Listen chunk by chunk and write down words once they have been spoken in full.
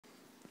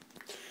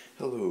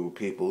Hello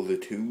people, the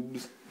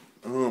tubes.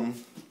 A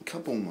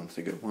couple months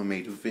ago I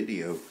made a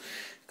video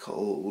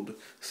called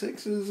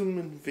Sexism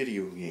in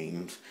Video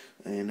Games,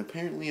 and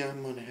apparently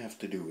I'm gonna have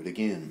to do it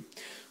again.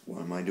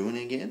 Why am I doing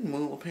it again?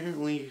 Well,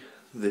 apparently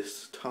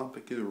this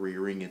topic is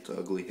rearing its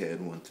ugly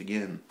head once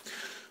again.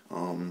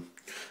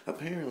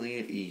 Apparently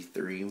at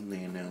E3 when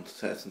they announced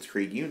Assassin's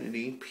Creed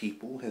Unity,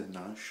 people have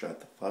not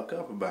shut the fuck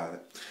up about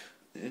it.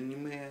 And you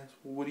may ask,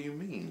 well, what do you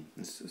mean?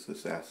 This is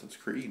Assassin's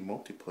Creed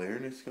multiplayer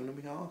and it's going to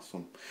be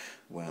awesome.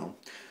 Well,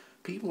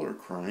 people are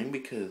crying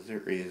because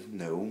there is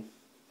no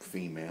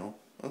female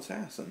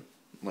assassin.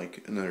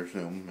 Like, there's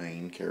no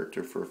main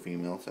character for a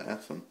female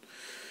assassin.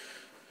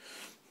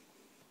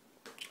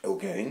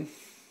 Okay.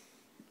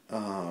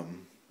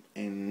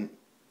 And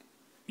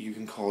you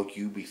can call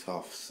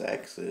Ubisoft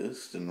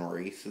sexist and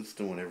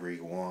racist and whatever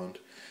you want,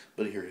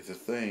 but here's the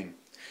thing.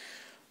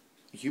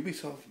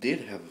 Ubisoft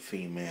did have a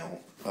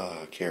female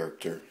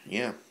character,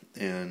 yeah,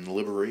 in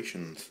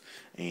Liberations,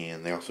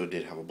 and they also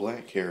did have a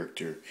black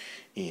character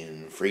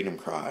in Freedom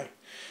Cry.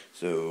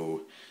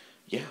 So,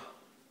 yeah.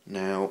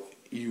 Now,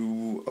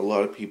 a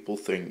lot of people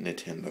think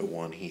Nintendo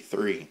won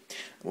E3.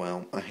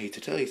 Well, I hate to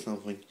tell you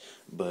something,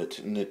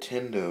 but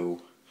Nintendo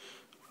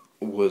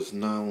was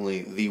not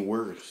only the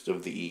worst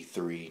of the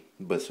E3,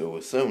 but so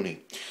was Sony.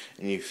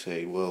 And you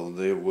say, well,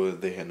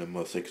 they had the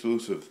most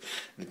exclusives.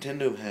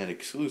 Nintendo had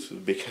exclusives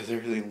because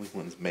they're the only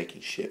ones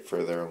making shit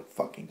for their own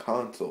fucking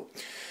console.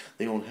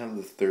 They don't have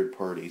the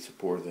third-party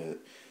support that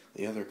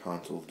the other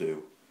consoles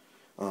do.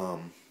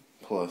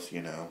 Plus,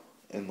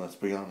 and let's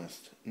be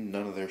honest,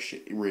 none of their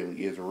shit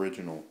really is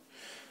original.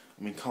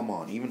 I mean, come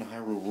on, even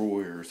Hyrule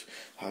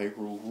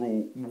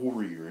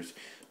Warriors,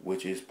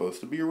 which is supposed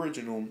to be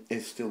original,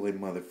 is still a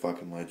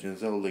motherfucking Legend of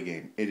Zelda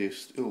game. It is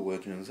still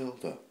Legend of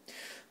Zelda.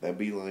 That'd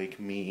be like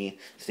me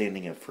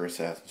standing up for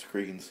Assassin's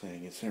Creed and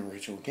saying it's an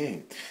original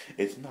game.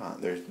 It's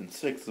not. There's been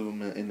 6 of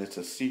them, and it's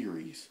a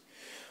series.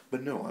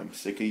 But no, I'm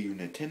sick of you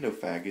Nintendo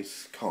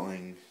faggots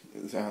calling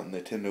out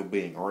Nintendo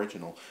being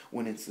original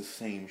when it's the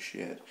same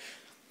shit.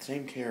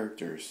 Same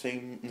characters,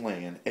 same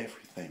land,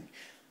 everything.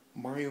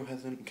 Mario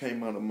hasn't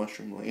came out of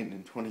Mushroom Land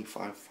in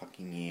 25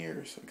 fucking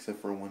years, except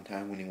for one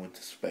time when he went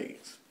to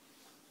space.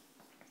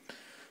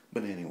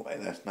 But anyway,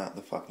 that's not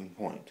the fucking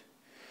point.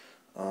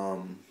 I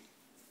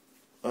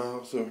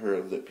also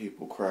heard that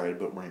people cried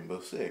about Rainbow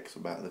Six,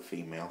 about the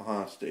female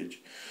hostage.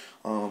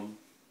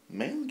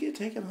 Males get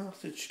taken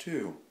hostage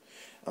too.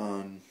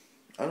 I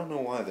don't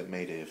know why they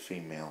made it a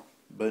female,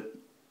 but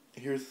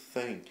here's the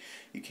thing,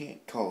 you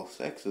can't call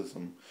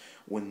sexism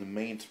when the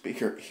main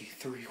speaker at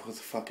E3 was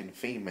a fucking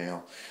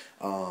female.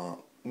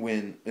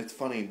 When it's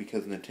funny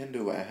because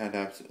Nintendo had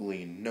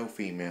absolutely no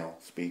female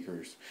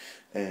speakers,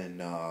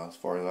 and as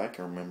far as I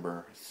can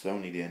remember,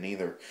 Sony didn't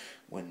either.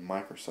 When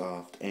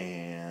Microsoft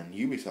and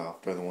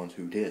Ubisoft are the ones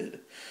who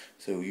did.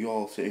 So you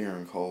all sit here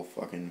and call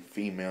fucking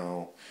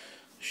female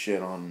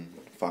shit on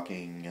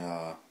fucking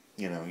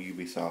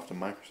Ubisoft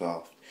and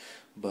Microsoft,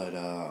 but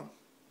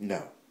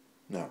no.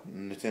 No,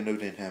 Nintendo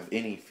didn't have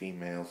any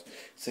females.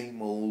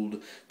 Same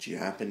old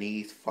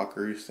Japanese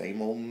fuckers,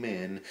 same old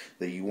men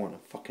that you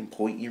want to fucking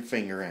point your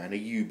finger at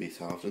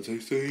Ubisoft and say,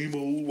 same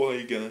old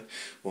white guy.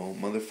 Well,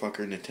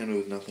 motherfucker,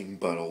 Nintendo is nothing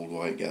but old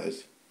white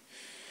guys.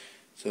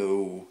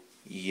 So,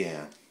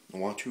 yeah.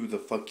 Watch who the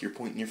fuck you're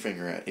pointing your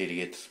finger at,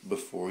 idiots,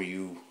 before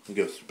you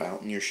go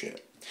spouting your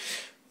shit.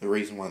 The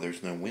reason why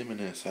there's no women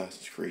in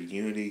Assassin's Creed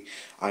Unity,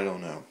 I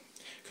don't know.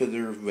 Could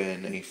there have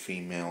been a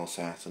female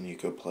assassin you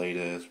could play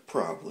as?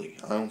 Probably.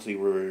 I don't see a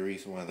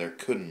reason why there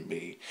couldn't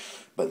be,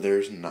 but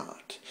there's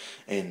not.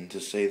 And to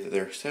say that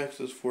they're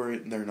sexist for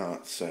it, they're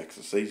not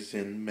sexist. They just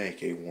didn't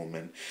make a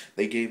woman.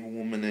 They gave a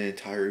woman an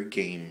entire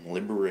game,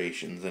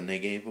 Liberations, and they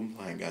gave a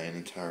black guy an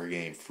entire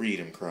game,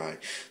 Freedom Cry.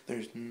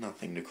 There's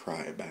nothing to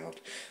cry about.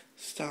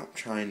 Stop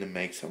trying to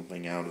make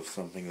something out of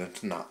something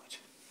that's not.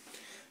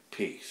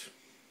 Peace.